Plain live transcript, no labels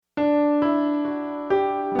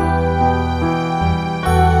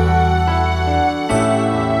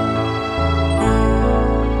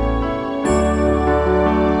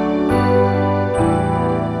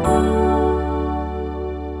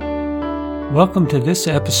Welcome to this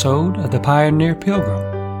episode of the Pioneer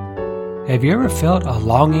Pilgrim. Have you ever felt a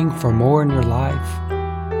longing for more in your life,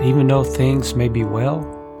 even though things may be well?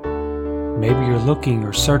 Maybe you're looking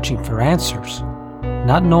or searching for answers,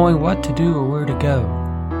 not knowing what to do or where to go.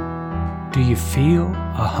 Do you feel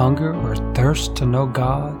a hunger or thirst to know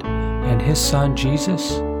God and His Son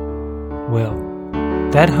Jesus? Well,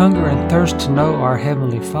 that hunger and thirst to know our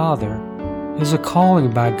Heavenly Father is a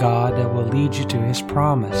calling by God that will lead you to His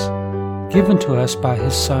promise, given to us by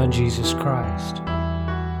His Son Jesus Christ.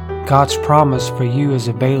 God's promise for you is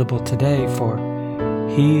available today for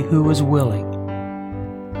he who is willing.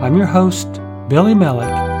 I'm your host, Billy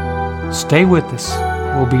Mellick. Stay with us.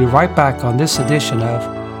 We'll be right back on this edition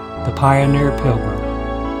of the Pioneer Pilgrim.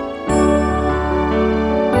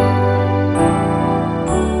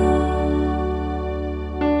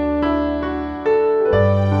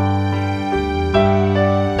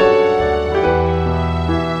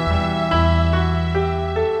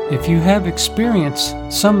 If you have experienced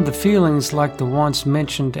some of the feelings like the ones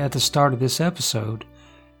mentioned at the start of this episode,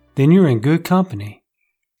 then you're in good company.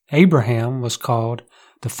 Abraham was called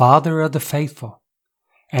the father of the faithful,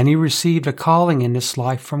 and he received a calling in this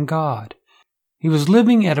life from God. He was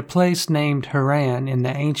living at a place named Haran in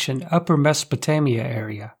the ancient Upper Mesopotamia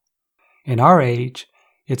area. In our age,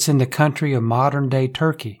 it's in the country of modern-day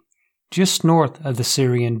Turkey, just north of the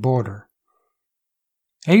Syrian border.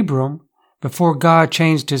 Abram, before God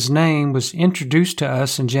changed his name, was introduced to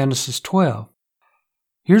us in Genesis 12.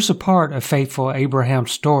 Here's a part of faithful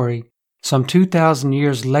Abraham's story, some 2,000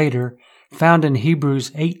 years later, found in Hebrews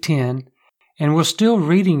 8:10, and we're still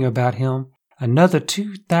reading about him another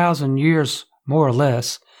 2,000 years, more or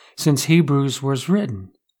less, since Hebrews was written.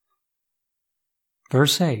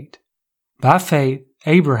 Verse 8, By faith,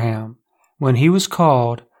 Abraham, when he was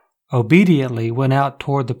called, obediently went out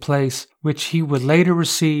toward the place which he would later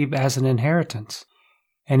receive as an inheritance,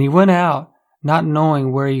 and he went out not knowing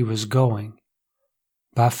where he was going.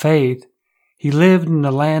 By faith, he lived in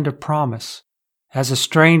the land of promise, as a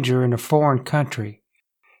stranger in a foreign country,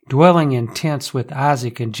 dwelling in tents with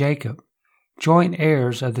Isaac and Jacob, joint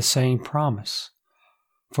heirs of the same promise.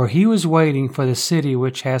 For he was waiting for the city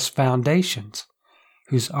which has foundations,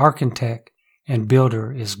 whose architect and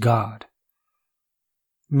builder is God.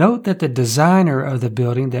 Note that the designer of the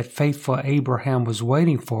building that faithful Abraham was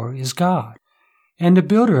waiting for is God, and the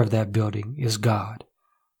builder of that building is God.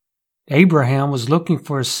 Abraham was looking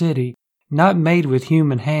for a city not made with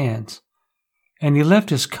human hands, and he left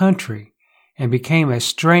his country and became a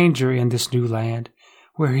stranger in this new land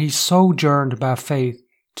where he sojourned by faith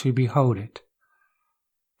to behold it.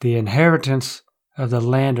 The inheritance of the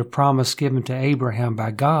land of promise given to Abraham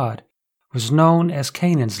by God was known as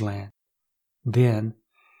Canaan's land, then,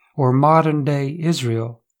 or modern-day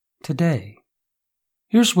Israel today.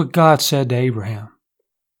 Here's what God said to Abraham.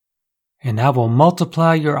 And I will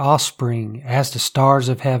multiply your offspring as the stars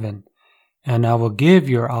of heaven, and I will give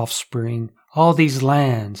your offspring all these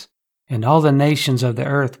lands, and all the nations of the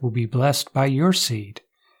earth will be blessed by your seed.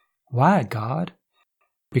 Why, God?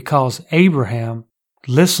 Because Abraham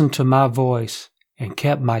listened to my voice and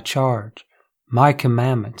kept my charge, my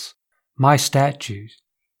commandments, my statutes,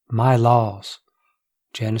 my laws.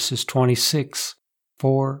 Genesis 26,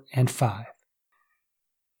 4 and 5.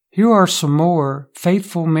 Here are some more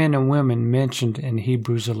faithful men and women mentioned in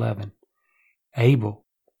Hebrews 11. Abel,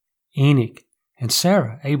 Enoch, and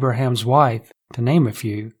Sarah, Abraham's wife, to name a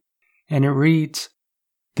few, and it reads,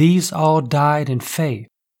 These all died in faith,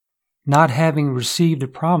 not having received the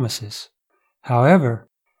promises. However,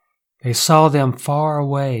 they saw them far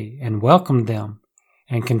away and welcomed them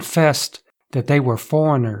and confessed that they were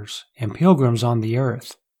foreigners and pilgrims on the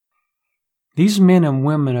earth. These men and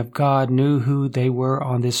women of God knew who they were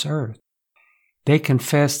on this earth. They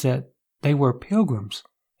confessed that they were pilgrims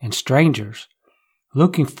and strangers,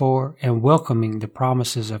 looking for and welcoming the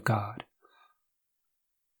promises of God.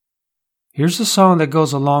 Here's a song that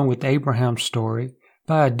goes along with Abraham's story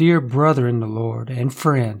by a dear brother in the Lord and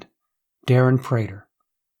friend, Darren Prater.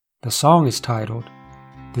 The song is titled,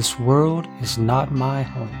 This World Is Not My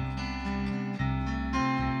Home.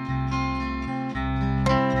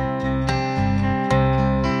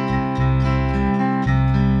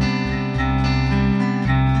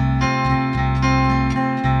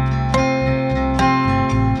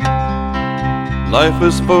 Life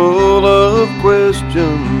is full of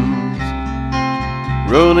questions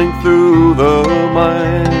running through the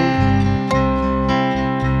mind,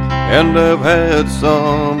 and I've had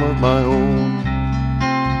some of my own.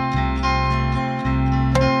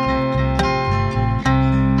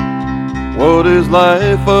 What is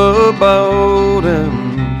life about,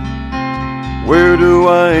 and Where do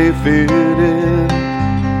I fit in?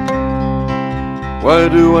 Why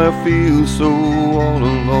do I feel so all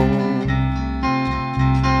alone?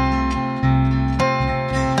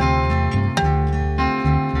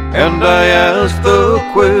 And I ask the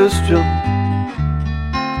question,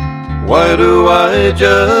 why do I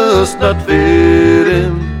just not fit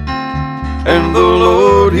in? And the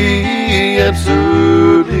Lord, He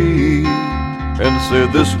answered me and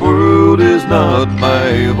said, this world is not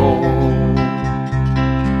my home.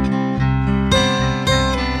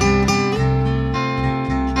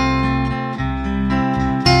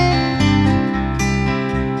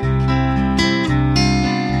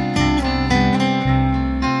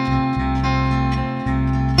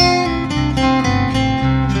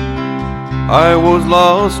 I was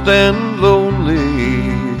lost and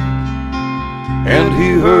lonely, and He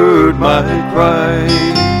heard my cry,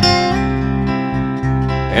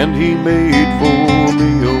 and He made for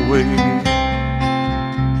me a way.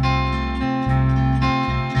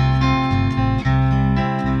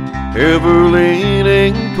 Ever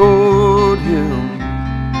leaning toward Him,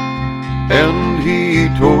 and He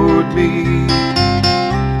toward me,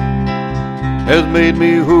 has made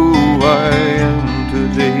me who I am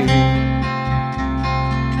today.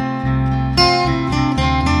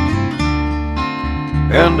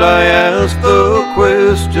 And I ask the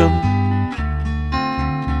question,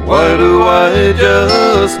 why do I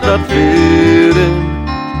just not fit in?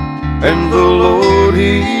 And the Lord,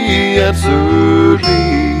 He answered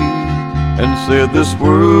me and said, this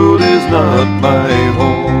world is not my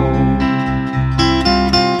home.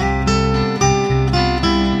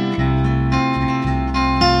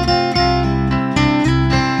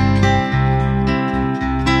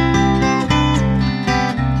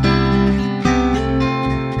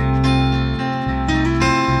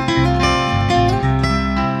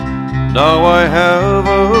 Now I have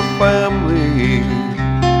a family,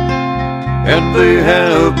 and they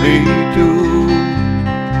have me too,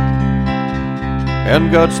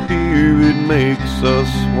 and God's Spirit makes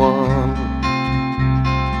us one.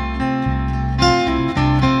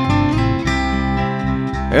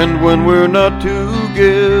 And when we're not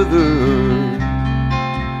together,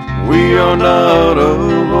 we are not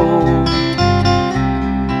alone.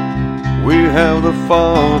 We have the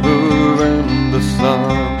Father and the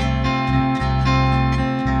Son.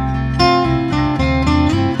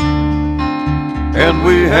 And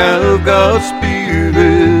we have God's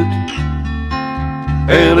Spirit,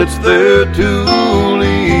 and it's there to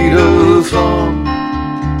lead us on,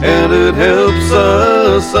 and it helps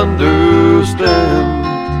us understand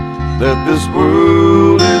that this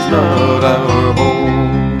world is not our home.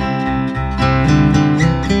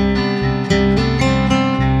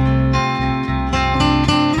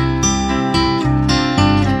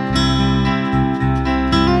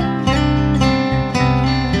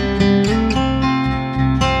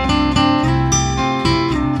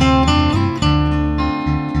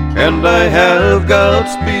 And I have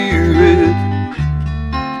God's Spirit,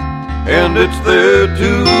 and it's there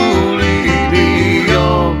to lead me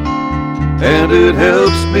on, and it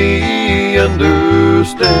helps me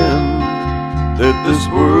understand that this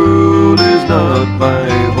world is not my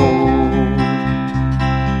home.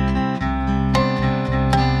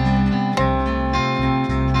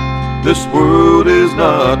 This world is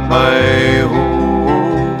not my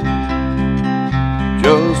home.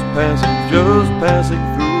 Just passing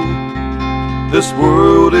through. This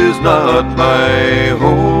world is not my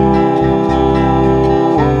home.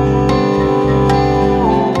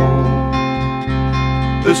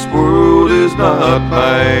 This world is not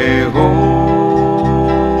my home.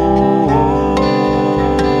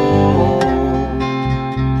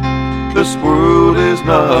 This world is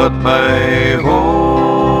not my home.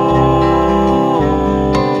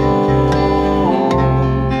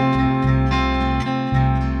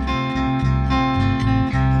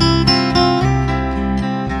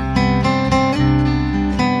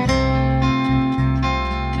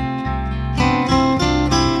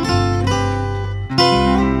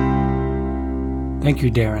 Thank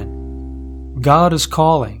you, Darren. God is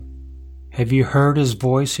calling. Have you heard His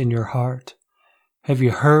voice in your heart? Have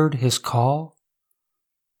you heard His call?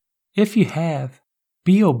 If you have,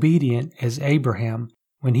 be obedient as Abraham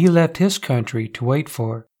when he left his country to wait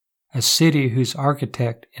for a city whose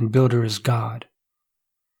architect and builder is God.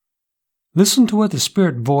 Listen to what the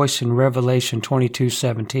Spirit voiced in Revelation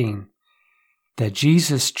 22:17, that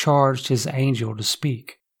Jesus charged His angel to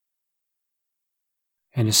speak.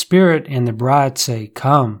 And the Spirit and the bride say,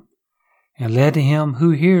 Come. And let him who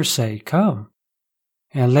hears say, Come.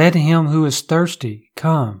 And let him who is thirsty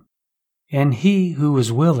come. And he who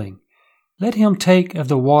is willing, let Him take of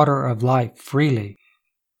the water of life freely.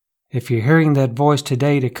 If you're hearing that voice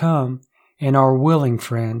today to come and are willing,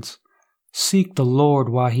 friends, seek the Lord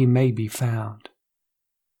while He may be found.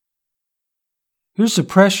 Here's a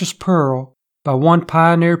precious pearl by one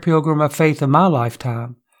pioneer pilgrim of faith of my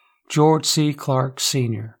lifetime, George C. Clark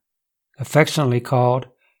Sr., affectionately called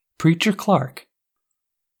Preacher Clark.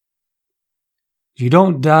 You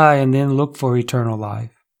don't die and then look for eternal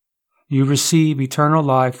life. You receive eternal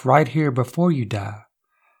life right here before you die.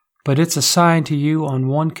 But it's assigned to you on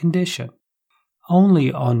one condition,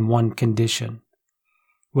 only on one condition.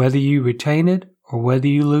 Whether you retain it or whether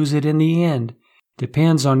you lose it in the end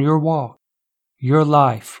depends on your walk, your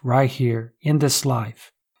life right here in this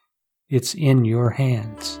life. It's in your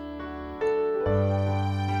hands.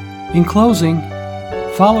 In closing,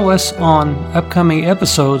 follow us on upcoming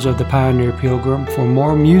episodes of The Pioneer Pilgrim for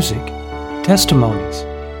more music, testimonies,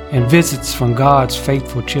 and visits from God's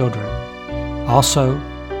faithful children. Also,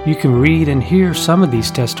 you can read and hear some of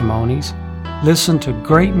these testimonies, listen to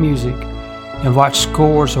great music, and watch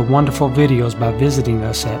scores of wonderful videos by visiting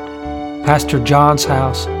us at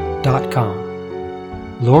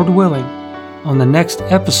PastorJohnsHouse.com. Lord willing, on the next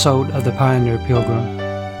episode of The Pioneer Pilgrim,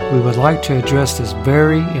 we would like to address this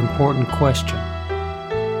very important question.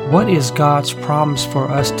 What is God's promise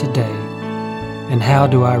for us today, and how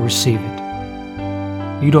do I receive it?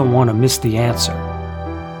 You don't want to miss the answer.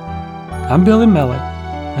 I'm Billy Mellett,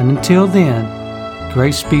 and until then,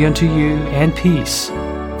 grace be unto you and peace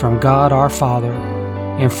from God our Father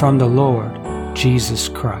and from the Lord Jesus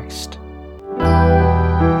Christ.